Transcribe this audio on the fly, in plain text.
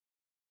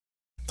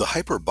The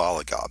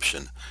Hyperbolic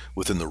option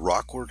within the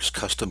RockWorks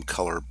Custom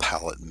Color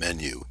Palette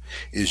menu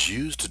is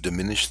used to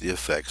diminish the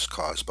effects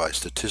caused by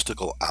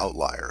statistical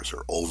outliers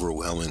or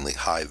overwhelmingly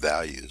high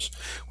values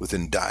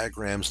within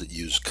diagrams that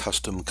use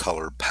custom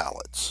color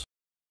palettes.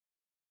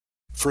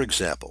 For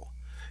example,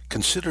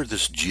 consider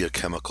this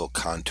geochemical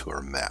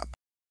contour map.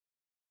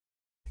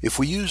 If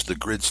we use the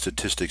Grid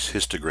Statistics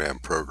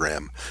histogram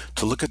program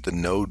to look at the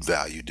node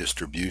value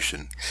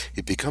distribution,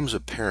 it becomes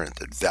apparent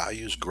that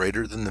values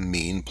greater than the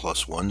mean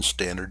plus one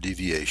standard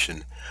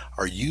deviation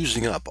are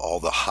using up all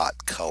the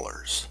hot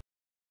colors.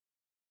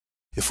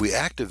 If we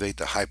activate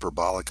the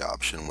hyperbolic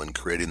option when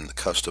creating the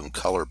custom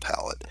color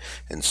palette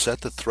and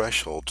set the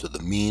threshold to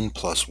the mean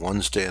plus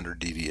one standard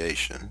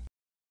deviation,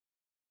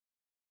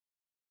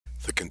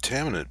 the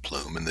contaminant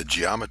plume and the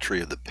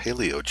geometry of the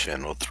paleo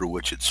channel through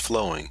which it's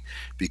flowing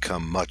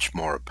become much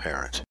more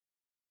apparent.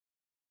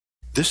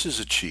 This is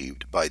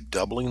achieved by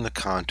doubling the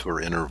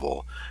contour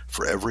interval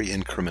for every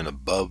increment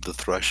above the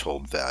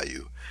threshold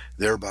value,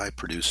 thereby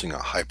producing a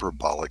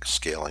hyperbolic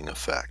scaling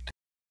effect.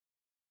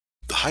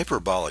 The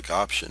hyperbolic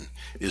option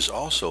is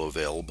also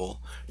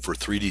available for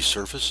 3D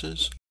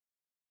surfaces,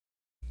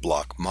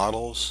 block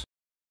models,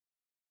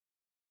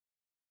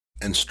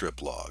 and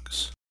strip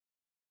logs.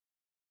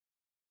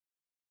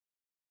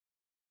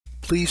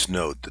 Please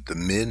note that the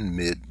min,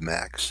 mid,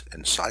 max,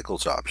 and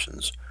cycles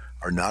options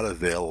are not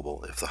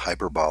available if the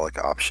hyperbolic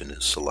option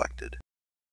is selected.